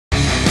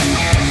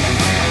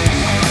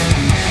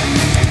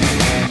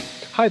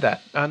Hi there,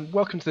 and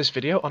welcome to this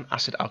video on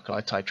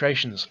acid-alkali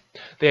titrations.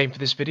 The aim for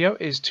this video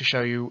is to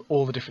show you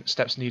all the different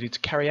steps needed to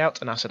carry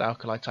out an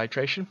acid-alkali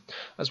titration,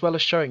 as well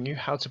as showing you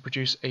how to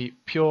produce a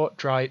pure,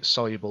 dry,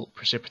 soluble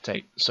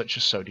precipitate, such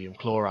as sodium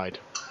chloride.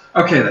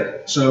 Okay then,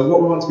 so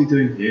what we want to be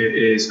doing here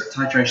is a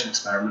titration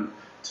experiment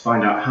to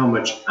find out how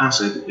much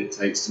acid it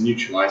takes to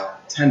neutralise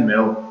 10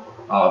 ml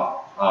of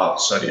our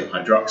sodium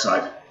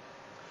hydroxide.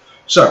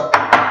 So,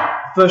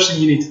 first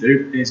thing you need to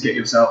do is get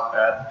yourself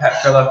a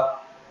pipette filler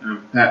and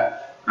a pipette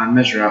and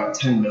measure out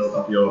 10 ml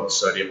of your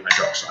sodium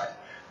hydroxide.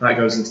 That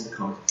goes into the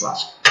conical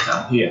flask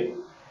down here.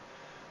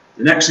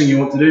 The next thing you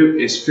want to do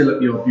is fill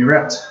up your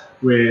burette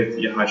with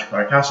your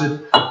hydrochloric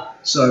acid.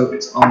 So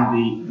it's on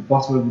the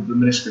bottom of the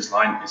meniscus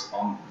line is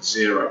on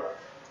 0.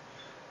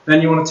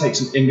 Then you want to take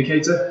some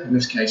indicator, in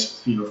this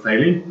case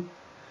phenolphthalein,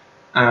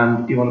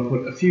 and you want to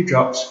put a few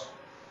drops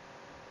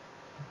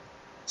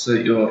so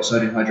that your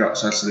sodium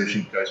hydroxide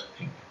solution goes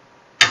pink.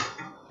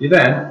 You're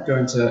then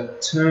going to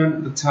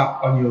turn the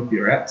tap on your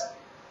burette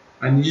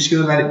and you're just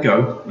going to let it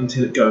go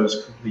until it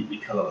goes completely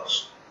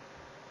colourless.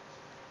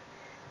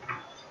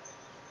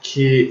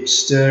 Keep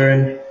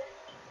stirring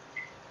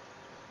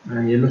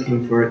and you're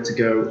looking for it to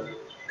go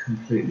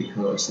completely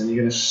colourless. Then you're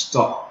going to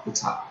stop the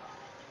tap.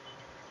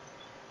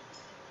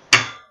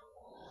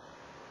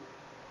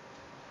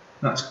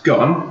 That's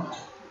gone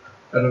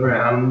at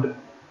around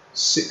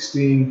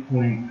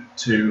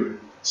 16.2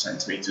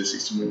 centimetres,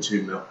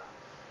 16.2 mil.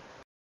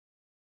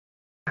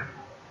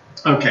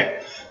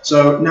 Okay,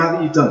 so now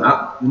that you've done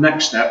that, the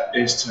next step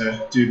is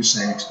to do the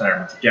same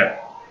experiment again.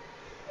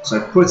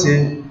 So put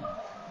in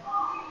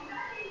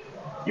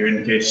your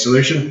indicator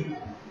solution.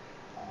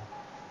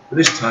 But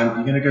this time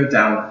you're going to go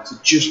down to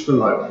just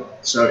below.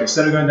 So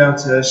instead of going down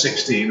to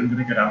 16, I'm going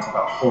to go down to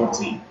about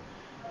 14.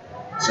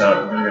 So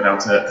I'm going to go down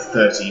to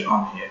 30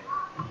 on here.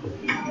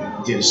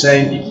 You do the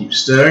same, you keep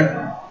stirring,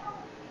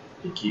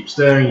 you keep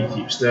stirring, you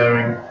keep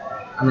stirring,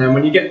 and then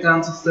when you get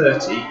down to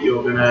 30,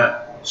 you're going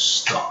to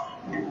stop.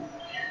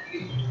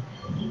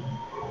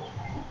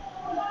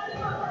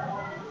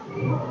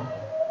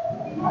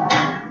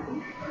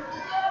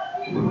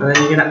 And then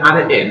you're going to add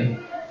it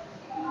in,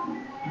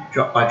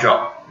 drop by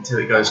drop, until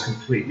it goes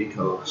completely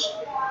colourless.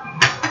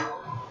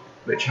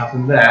 Which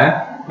happened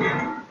there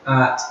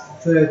at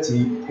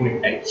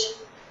 30.8.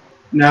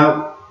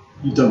 Now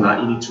you've done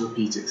that, you need to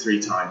repeat it 3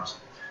 times,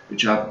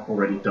 which I've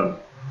already done.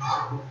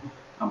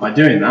 And by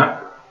doing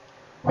that,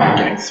 you're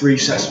getting 3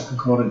 sets of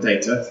concordant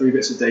data, 3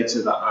 bits of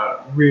data that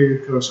are really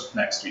close up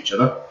next to each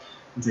other,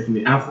 and taking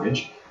the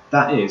average.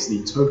 That is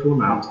the total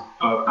amount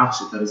of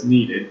acid that is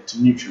needed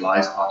to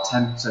neutralise our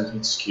 10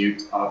 centimetres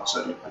cubed of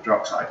sodium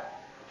hydroxide.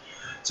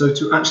 So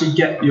to actually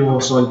get your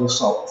soluble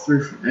salt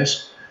through from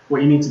this,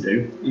 what you need to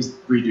do is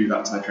redo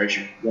that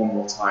titration one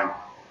more time.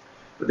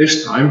 But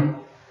this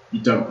time,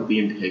 you don't put the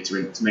indicator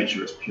in to make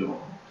sure it's pure.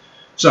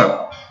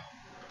 So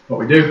what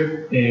we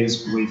do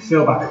is we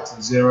fill back up to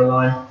the 0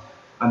 line,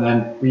 and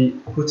then we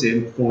put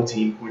in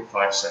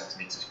 14.5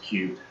 centimetres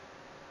cubed.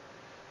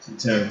 So you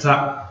turn the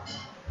tap.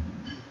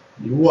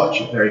 You watch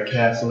it very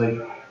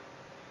carefully.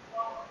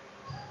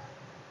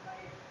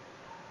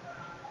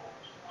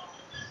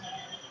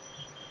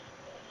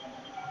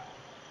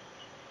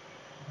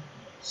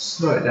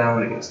 Slow it down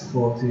when it gets to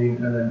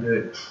 14 and then do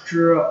it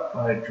drop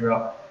by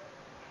drop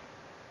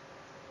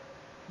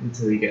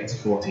until you get to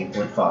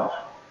 14.5.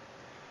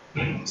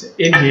 So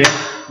in here,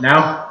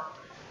 now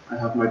I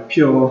have my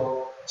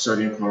pure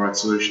sodium chloride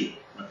solution,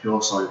 my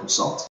pure soluble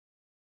salt.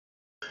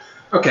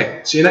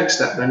 Okay, so your next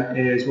step then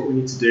is what we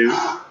need to do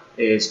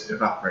is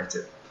evaporate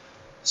it.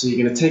 So you're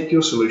going to take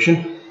your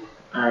solution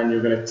and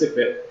you're going to tip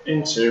it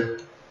into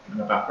an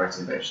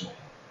evaporating basin.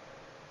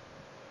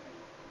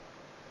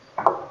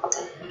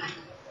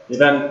 You're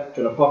then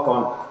going to pop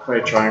on a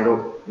clay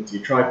triangle into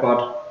your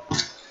tripod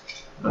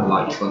and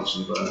light your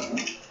Bunsen burner.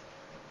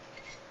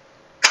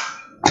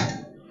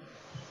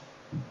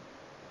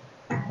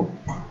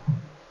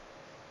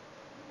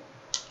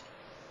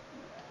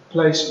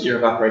 Place your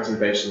evaporating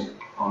basin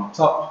on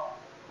top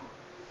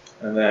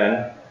and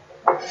then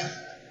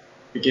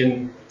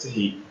begin to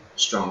heat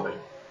strongly.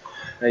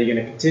 Now you're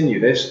going to continue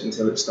this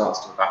until it starts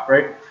to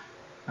evaporate,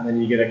 and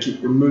then you're going to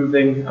keep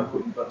removing and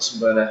putting the Bunsen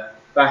burner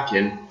back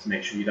in to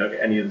make sure you don't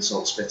get any of the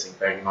salt spitting,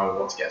 bearing in mind we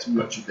want to get as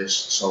much of this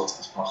salt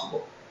as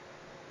possible.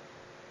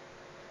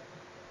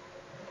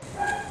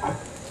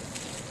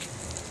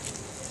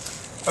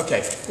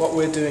 Okay, what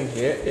we're doing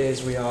here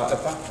is we are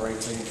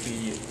evaporating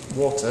the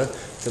water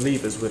to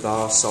leave us with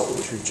our salt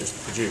which we've just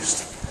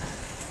produced.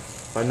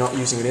 By not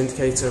using an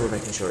indicator, we're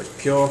making sure it's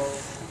pure.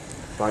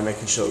 By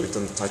making sure we've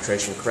done the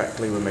titration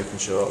correctly, we're making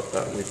sure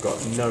that we've got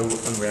no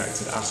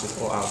unreacted acid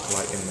or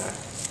alkali in there.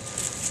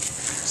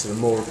 So the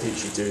more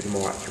repeats you do, the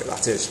more accurate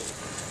that is.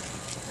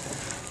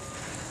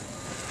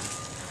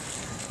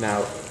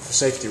 Now, for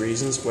safety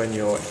reasons, when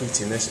you're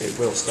heating this, it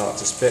will start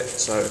to spit,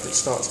 so if it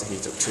starts to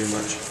heat up too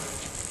much,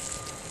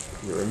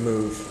 you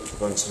remove the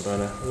Bunsen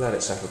burner, let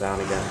it settle down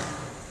again,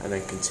 and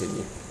then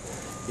continue.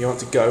 You want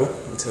to go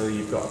until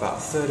you've got about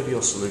 1/3 of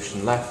your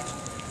solution left,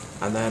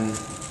 and then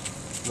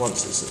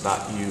Once it's at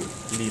that, you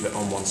leave it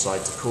on one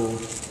side to cool.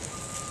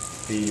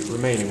 The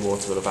remaining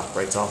water will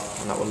evaporate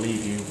off, and that will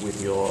leave you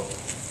with your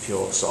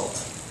pure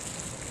salt.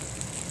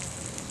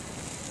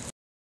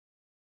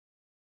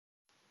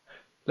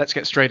 Let's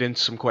get straight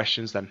into some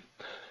questions then.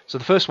 So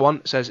the first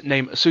one says,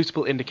 name a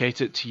suitable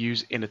indicator to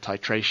use in a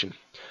titration.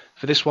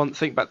 For this one,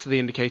 think back to the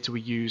indicator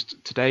we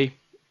used today.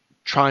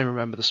 Try and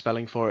remember the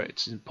spelling for it.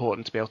 It's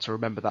important to be able to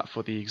remember that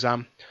for the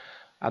exam.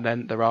 And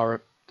then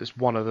there's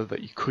one other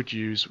that you could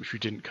use which we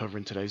didn't cover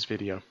in today's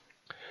video.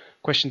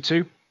 Question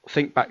 2,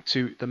 think back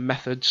to the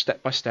method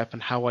step by step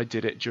and how I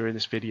did it during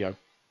this video.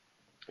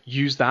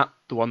 Use that,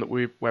 the one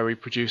where we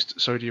produced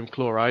sodium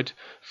chloride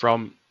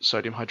from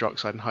sodium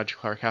hydroxide and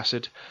hydrochloric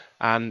acid,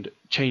 and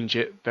change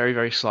it very,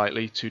 very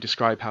slightly to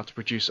describe how to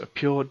produce a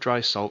pure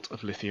dry salt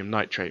of lithium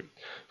nitrate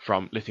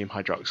from lithium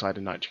hydroxide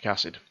and nitric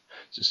acid.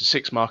 So it's a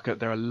 6 marker.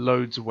 There are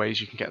loads of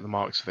ways you can get the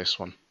marks for this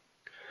one.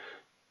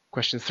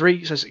 Question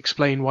 3 says,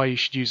 explain why you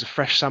should use a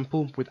fresh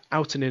sample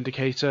without an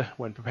indicator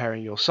when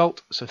preparing your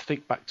salt. So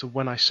think back to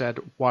when I said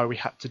why we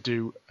had to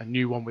do a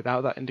new one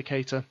without that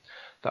indicator.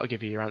 That'll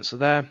give you your answer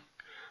there.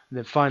 And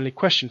then finally,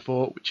 question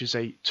 4, which is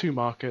a 2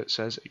 marker,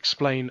 says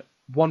explain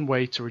one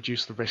way to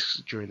reduce the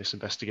risks during this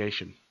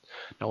investigation.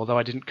 Now, although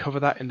I didn't cover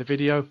that in the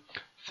video,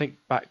 think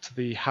back to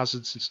the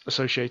hazards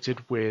associated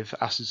with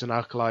acids and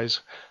alkalis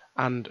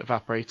and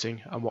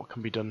evaporating and what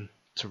can be done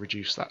to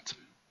reduce that.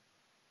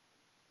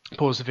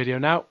 Pause the video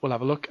now, we'll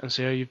have a look and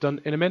see how you've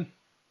done in a min.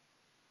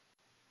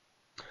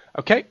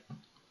 Okay,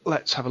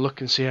 let's have a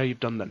look and see how you've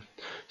done then.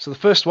 So the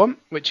first one,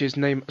 which is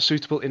name a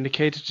suitable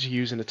indicator to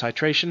use in a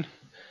titration.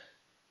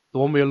 The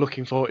one we are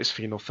looking for is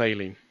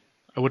phenolphthalein.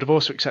 I would have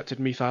also accepted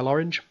methyl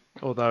orange,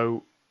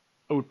 although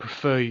I would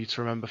prefer you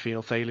to remember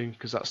phenolphthalein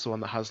because that's the one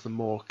that has the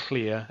more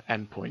clear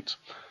endpoint.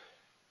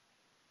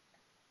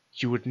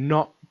 You would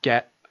not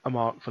get a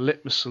mark for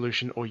litmus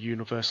solution or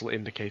universal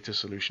indicator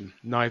solution.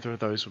 Neither of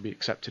those will be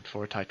accepted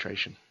for a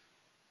titration.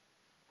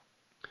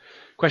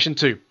 Question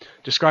 2.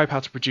 Describe how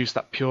to produce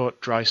that pure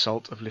dry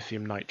salt of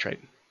lithium nitrate.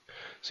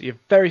 So your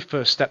very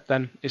first step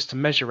then is to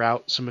measure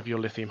out some of your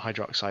lithium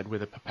hydroxide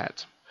with a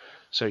pipette.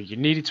 So you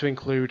needed to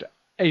include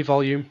a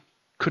volume,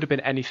 could have been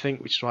anything,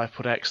 which is why I've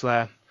put X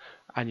there,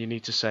 and you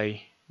need to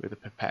say with a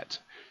pipette.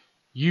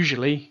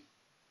 Usually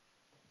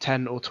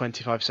 10 or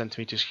 25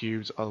 centimeters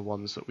cubed are the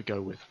ones that we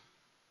go with.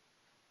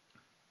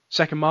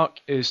 Second mark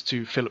is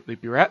to fill up the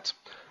burette,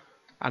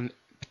 and in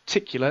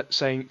particular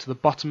saying to the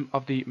bottom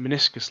of the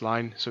meniscus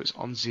line so it's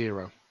on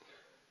 0.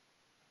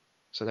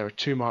 So there are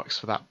 2 marks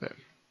for that bit.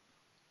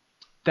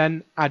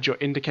 Then add your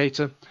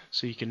indicator,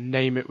 so you can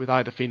name it with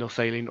either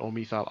phenolphthalein or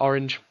methyl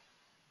orange.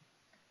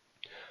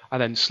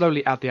 And then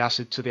slowly add the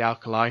acid to the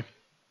alkali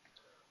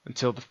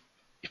until the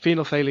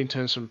phenolphthalein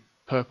turns from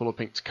purple or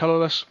pink to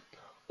colourless,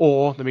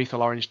 or the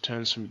methyl orange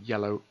turns from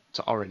yellow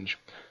to orange,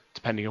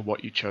 depending on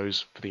what you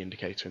chose for the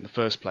indicator in the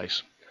first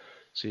place.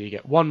 So you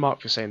get 1 mark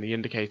for saying the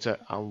indicator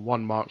and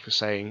 1 mark for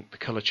saying the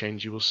colour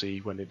change you will see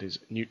when it is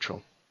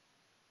neutral.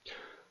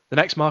 The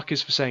next mark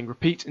is for saying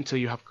repeat until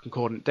you have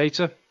concordant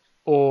data,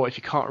 or if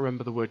you can't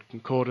remember the word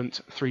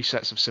concordant, 3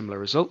 sets of similar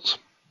results.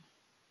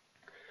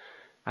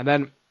 And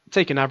then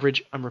take an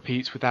average and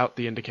repeat without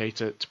the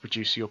indicator to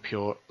produce your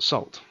pure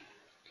salt.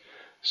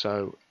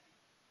 So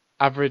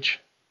average,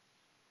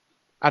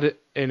 add it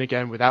in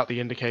again without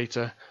the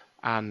indicator,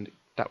 and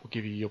that will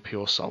give you your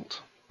pure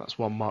salt. That's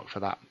 1 mark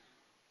for that.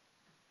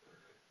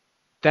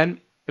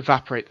 Then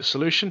evaporate the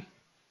solution.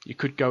 You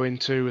could go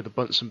into with a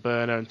Bunsen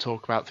burner and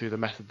talk about through the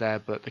method there,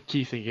 but the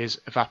key thing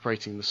is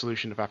evaporating the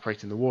solution,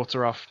 evaporating the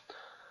water off,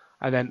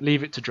 and then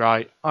leave it to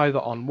dry either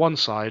on one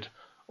side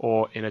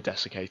or in a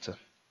desiccator.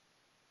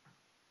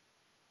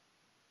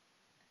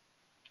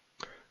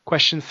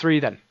 Question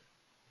 3 then.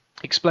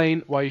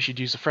 Explain why you should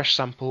use a fresh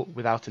sample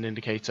without an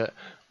indicator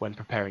when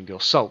preparing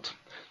your salt.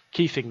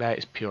 Key thing there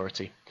is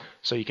purity.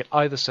 So you can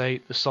either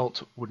say the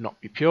salt would not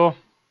be pure,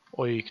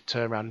 or you could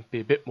turn around and be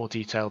a bit more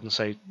detailed and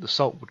say the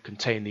salt would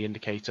contain the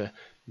indicator,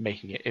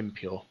 making it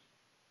impure.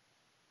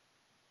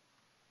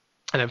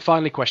 And then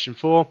finally, question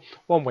 4,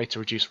 one way to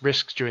reduce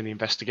risks during the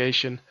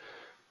investigation.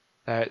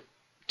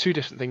 2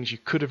 different things you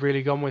could have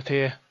really gone with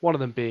here, one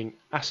of them being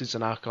acids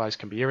and alkalis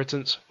can be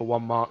irritants for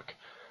 1 mark,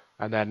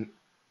 and then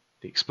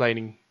the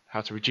explaining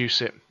how to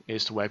reduce it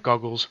is to wear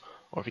goggles,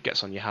 or if it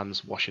gets on your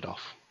hands, wash it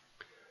off.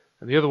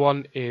 And the other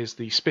one is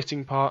the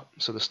spitting part,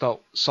 so the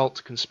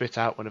salt can spit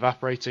out when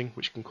evaporating,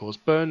 which can cause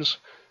burns,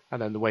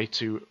 and then the way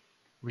to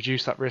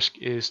reduce that risk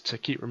is to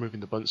keep removing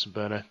the Bunsen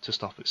burner to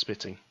stop it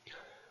spitting.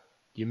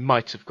 You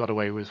might have got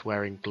away with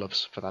wearing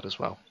gloves for that as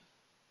well.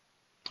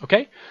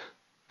 Okay,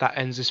 that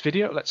ends this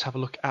video. Let's have a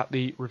look at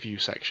the review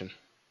section.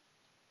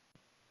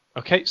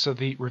 Okay, so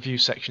the review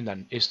section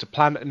then is to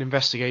plan an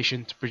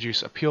investigation to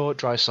produce a pure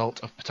dry salt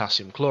of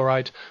potassium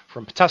chloride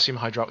from potassium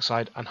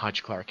hydroxide and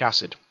hydrochloric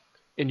acid.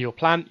 In your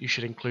plan, you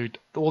should include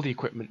all the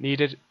equipment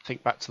needed.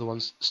 Think back to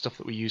the stuff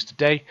that we used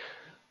today.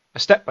 A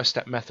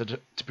step-by-step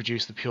method to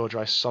produce the pure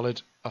dry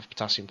solid of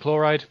potassium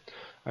chloride,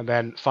 and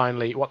then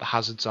finally what the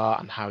hazards are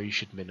and how you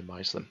should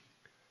minimize them.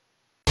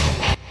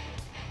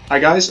 Hi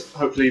guys,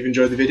 hopefully you've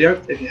enjoyed the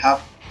video. If you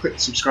have, click the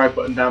subscribe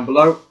button down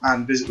below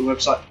and visit the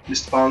website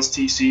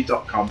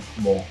mrbarnestc.com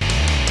for more.